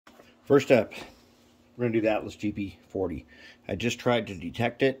First up, we're going to do the Atlas GP40. I just tried to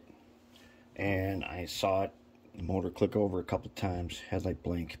detect it, and I saw it, the motor click over a couple times, headlight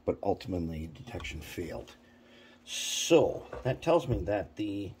blink, but ultimately detection failed. So, that tells me that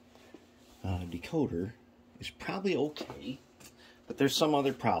the decoder is probably okay, but there's some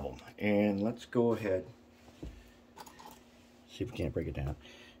other problem. And let's go ahead, see if we can't break it down.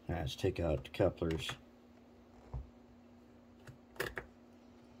 All right, let's take out the couplers.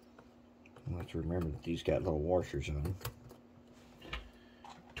 We'll have to remember that these got little washers on them.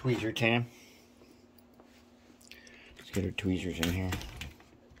 Tweezer tam. Let's get our tweezers in here.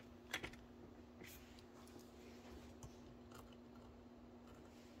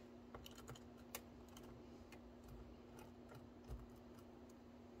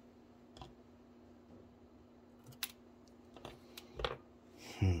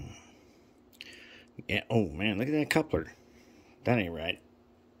 Yeah, oh man, look at that coupler. That ain't right.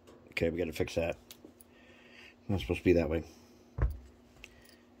 Okay, we gotta fix that. It's not supposed to be that way.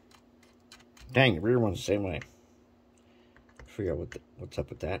 Dang, the rear one's the same way. Figure out what's up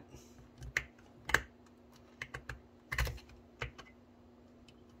with that.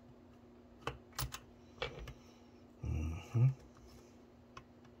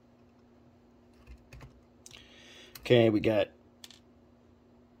 Okay, we got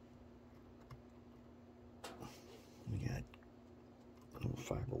little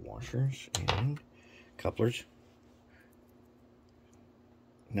fiber washers and couplers.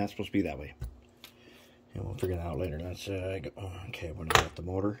 Not supposed to be that way. And we'll figure that out later. Let's okay, we're gonna get the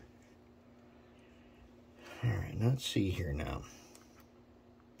motor. Alright, let's see here now.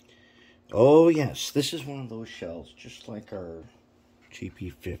 Oh yes, this is one of those shells, just like our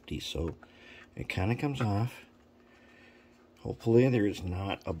GP40. So it kind of comes off. Hopefully there is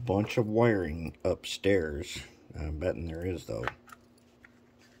not a bunch of wiring upstairs. I'm betting there is, though.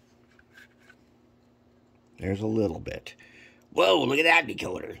 There's a little bit. Whoa, look at that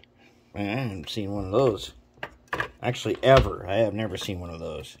decoder. Man, I haven't seen one of those. Actually, ever. I have never seen one of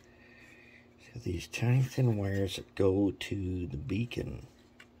those. So these tiny thin wires that go to the beacon.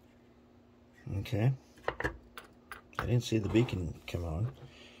 Okay. I didn't see the beacon come on.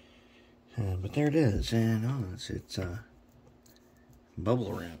 But there it is. And oh, it's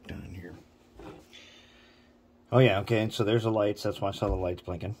bubble wrapped on here. Oh yeah, okay, so there's the lights. That's why I saw the lights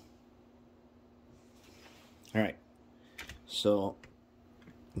blinking. Alright. So,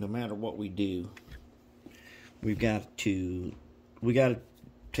 no matter what we do, we got to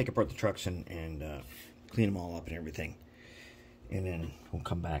take apart the trucks and clean them all up and everything. And then we'll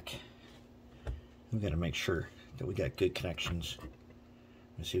come back. We got to make sure that we got good connections.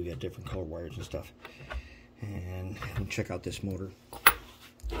 You see, we got different color wires and stuff. And we'll check out this motor.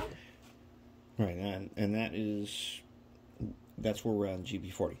 Alright, and that's where we're on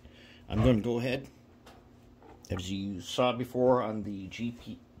GP40. I'm going to go ahead, as you saw before on the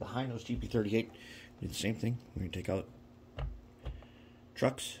behind those GP38, do the same thing. We're going to take out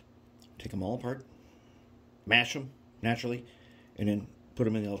trucks, take them all apart, mash them naturally, and then put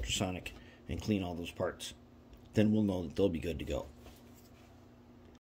them in the ultrasonic and clean all those parts. Then we'll know that they'll be good to go.